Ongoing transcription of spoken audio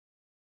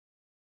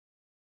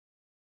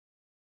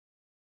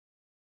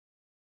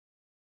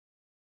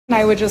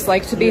I would just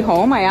like to be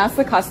home. I asked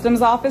the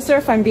customs officer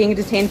if I'm being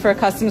detained for a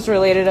customs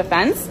related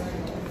offense,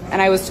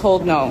 and I was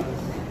told no.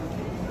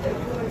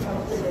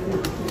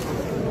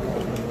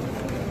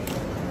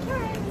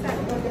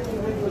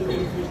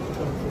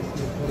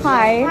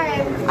 Hi.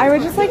 I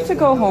would just like to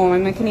go home.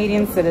 I'm a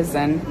Canadian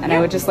citizen, and I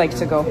would just like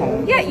to go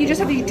home. Yeah, you just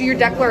have to do your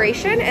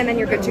declaration, and then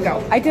you're good to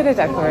go. I did a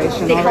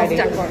declaration already.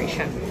 The health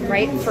declaration,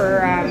 right,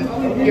 for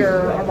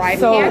your ArriveCan.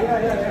 So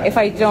if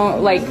I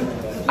don't, like,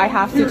 I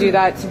have to do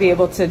that to be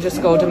able to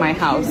just go to my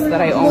house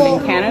that I own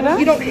in Canada?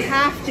 You don't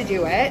have to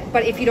do it,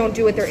 but if you don't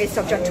do it, there is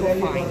subject to a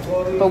fine.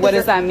 But what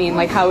does that mean?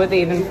 Like, how would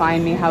they even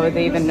find me? How would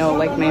they even know,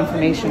 like, my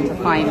information to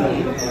find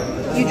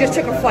me? You just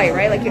took a flight,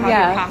 right? Like, you have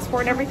your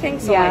passport and everything?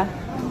 So, like,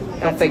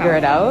 they'll figure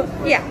it out?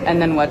 Yeah.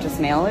 And then what, just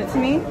mail it to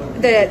me?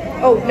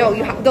 Oh, no,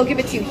 they'll give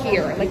it to you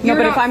here. Like, no,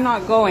 but if I'm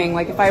not going,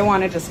 like, if I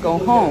want to just go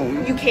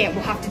home... You can't.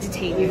 We'll have to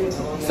detain you.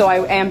 So I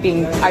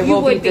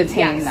will be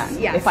detained then?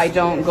 Yes. If I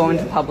don't go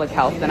into public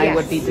health, then I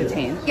would be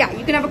detained? Yeah,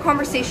 you can have a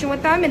conversation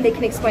with them, and they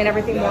can explain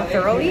everything more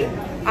thoroughly.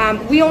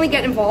 We only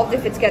get involved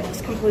if it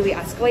gets completely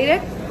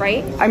escalated,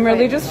 right? I'm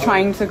really just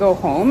trying to go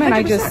home, and 100%.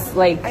 I just,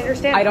 like... I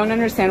understand. I don't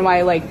understand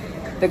why, like...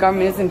 The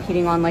government is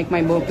impeding on like my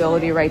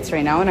mobility rights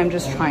right now, and I'm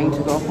just trying to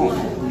go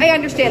home. I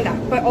understand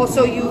that, but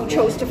also you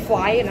chose to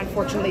fly, and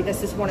unfortunately,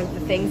 this is one of the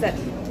things that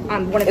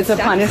it's a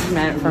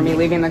punishment for me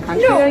leaving the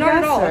country. No, not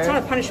at all. It's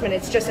not a punishment.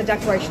 It's just a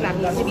declaration that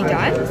needs to be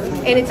done,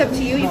 and it's up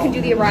to you. You can do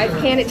the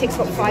ArriveCan. It takes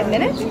about 5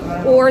 minutes,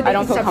 or I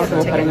don't feel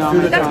comfortable putting it on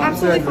my phone. That's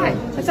absolutely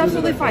fine. That's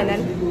absolutely fine.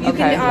 Then you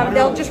can.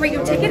 They'll just write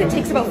you a ticket. It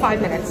takes about 5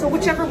 minutes. So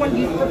whichever one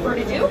you prefer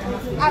to do,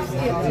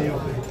 absolutely up to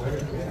you.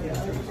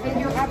 And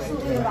you're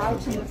absolutely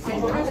allowed to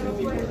sign that.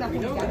 There's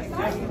nothing against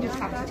that. You just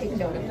have to take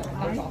note of that.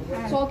 That's all.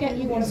 So I'll get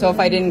you one. So if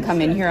I didn't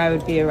come in here, I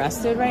would be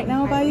arrested right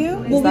now by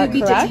you? Is that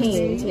be correct?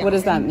 Detained. Yeah. What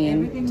does that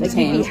mean?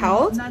 Detained? You'd be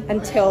held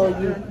until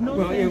you.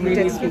 Well, I mean,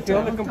 if you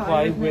fail to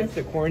comply with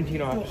the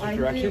quarantine officer's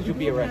directions, you'll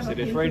be arrested.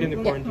 It's right in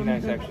the Quarantine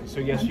Act section.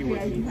 So yes, you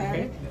would be.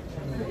 Okay.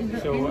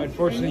 So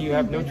unfortunately, you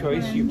have no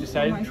choice. You've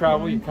decided to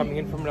travel. You're coming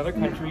in from another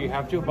country. You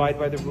have to abide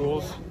by the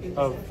rules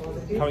of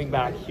coming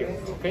back here.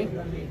 Okay.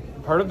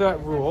 Part of that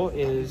rule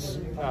is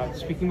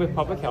speaking with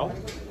public health.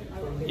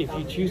 If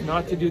you choose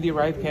not to do the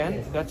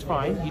ArriveCan, that's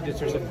fine.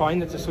 There's a fine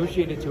that's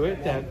associated to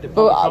it.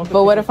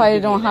 But what if I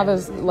don't have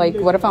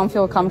what if I don't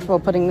feel comfortable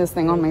putting this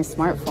thing on my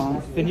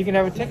smartphone? Then you can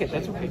have a ticket.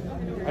 That's okay.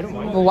 I don't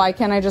mind. Well, why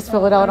can't I just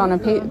fill it out on a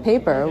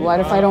paper? What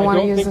if I don't want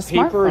to use the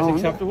smartphone? Paper is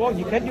acceptable.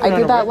 You can do it I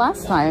did that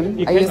last time.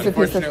 I used a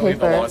piece of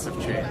paper. The laws have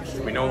changed.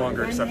 We no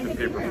longer accept the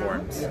paper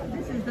forms.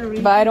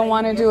 But I don't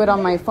want to do it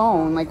on my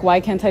phone. Like, why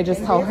can't I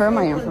just tell her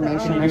my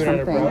information or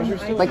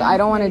something? Like, I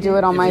don't want to do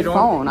it on my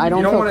phone. I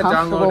don't feel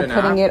comfortable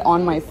putting it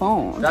on my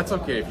phone. That's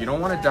okay. If you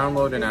don't want to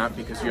download an app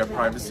because you have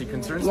privacy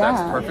concerns,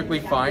 that's perfectly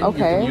fine. You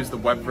can use the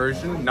web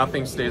version.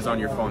 Nothing stays on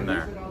your phone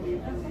there.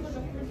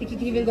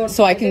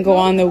 So I can go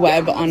on the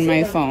web on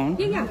my phone?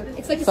 Yeah.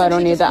 It's like so I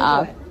don't need the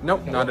app?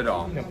 Nope, not at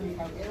all.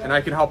 And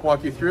I can help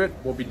walk you through it.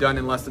 We'll be done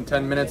in less than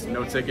 10 minutes.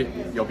 No ticket.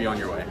 You'll be on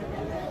your way.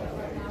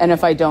 And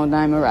if I don't, then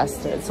I'm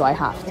arrested, so I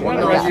have to.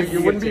 No,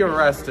 you wouldn't be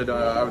arrested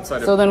outside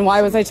of... So then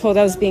why was I told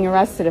I was being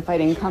arrested if I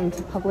didn't come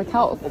to public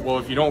health? Well,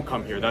 if you don't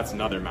come here, that's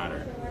another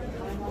matter.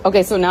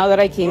 Okay, so now that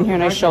I came here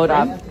and I showed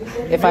up,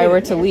 if I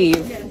were to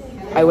leave,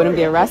 I wouldn't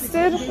be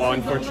arrested? Well,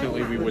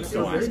 unfortunately, we would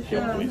still ask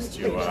the police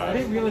to...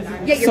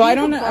 So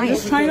I'm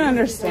just trying to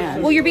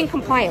understand. Well, you're being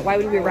compliant. Why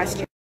would we arrest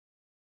you?